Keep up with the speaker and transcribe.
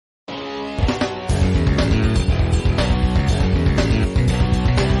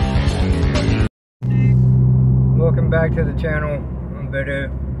back to the channel video.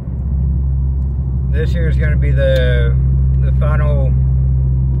 This year is going to be the final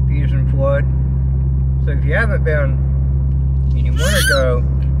Fusion Flood. So if you haven't been and you want to go,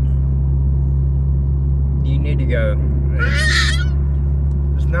 you need to go.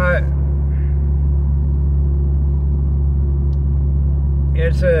 It's not.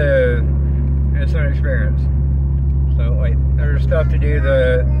 It's an experience. So like, there's stuff to do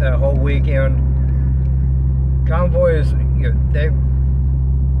that whole weekend. Convoys, they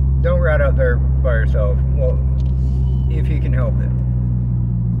don't ride out there by yourself. Well, if you can help it,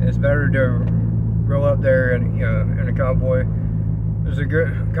 it's better to roll up there and in a convoy. There's a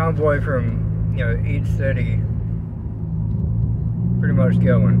good convoy from each city, pretty much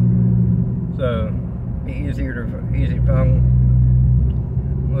going. So be easy to find.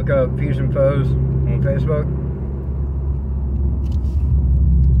 Look up Fusion Foes on Facebook,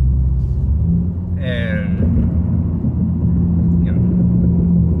 and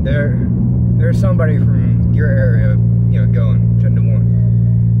there's somebody from your area, going 10 to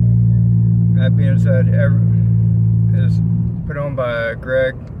 1. That being said, is put on by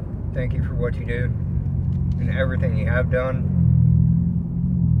Greg. Thank you for what you do and everything you have done.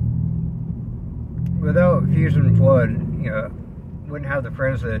 Without Fusion Flood, wouldn't have the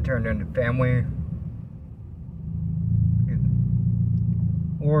friends that turned into family,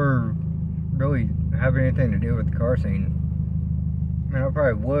 or really have anything to do with the car scene. I mean, I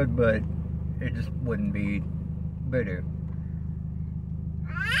probably would, but it just wouldn't be Voodoo.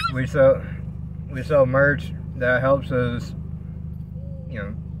 We sell merch that helps us,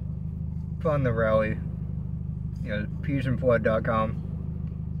 fund the rally. FusionFlood.com.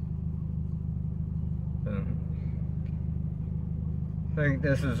 I think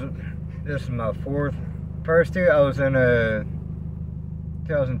this is my fourth. First two I was in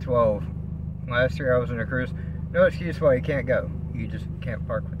 2012. Last year I was in a cruise. No excuse why you can't go. You just can't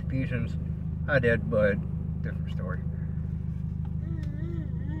park with the Fusions. I did, but different story.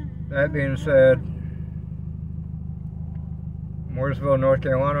 That being said, Mooresville, North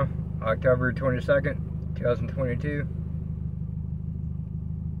Carolina, October 22nd, 2022.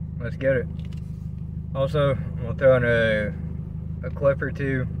 Let's get it. Also, I'm gonna throw in a clip or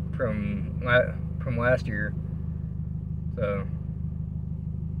two from last year. So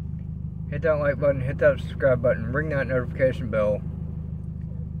hit that like button, hit that subscribe button, ring that notification bell.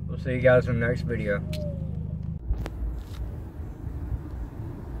 We'll see you guys in the next video.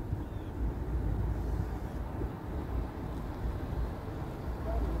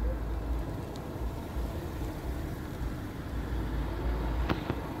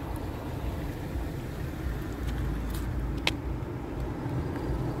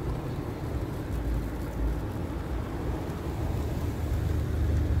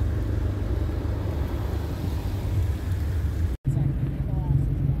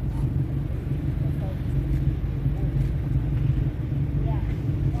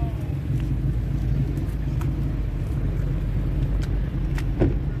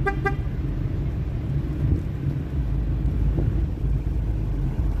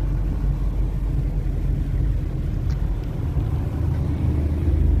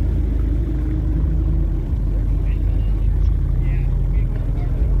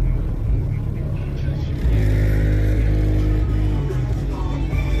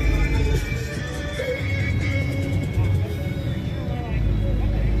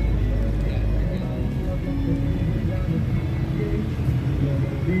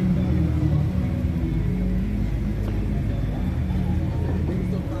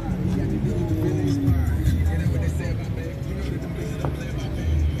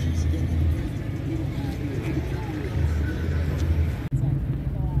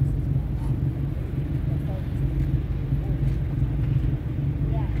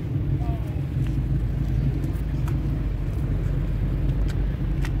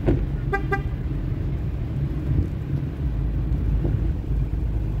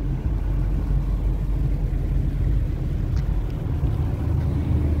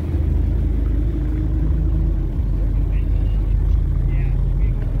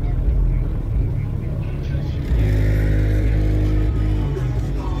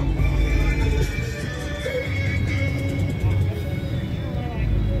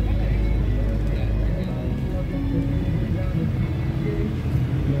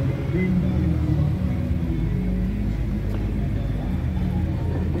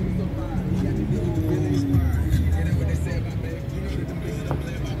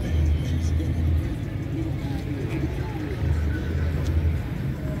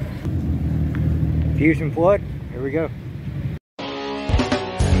 Fusion Flood, here we go.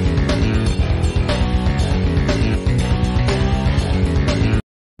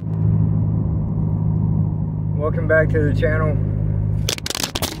 welcome back to the channel.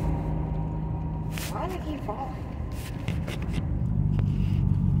 Why do they keep falling?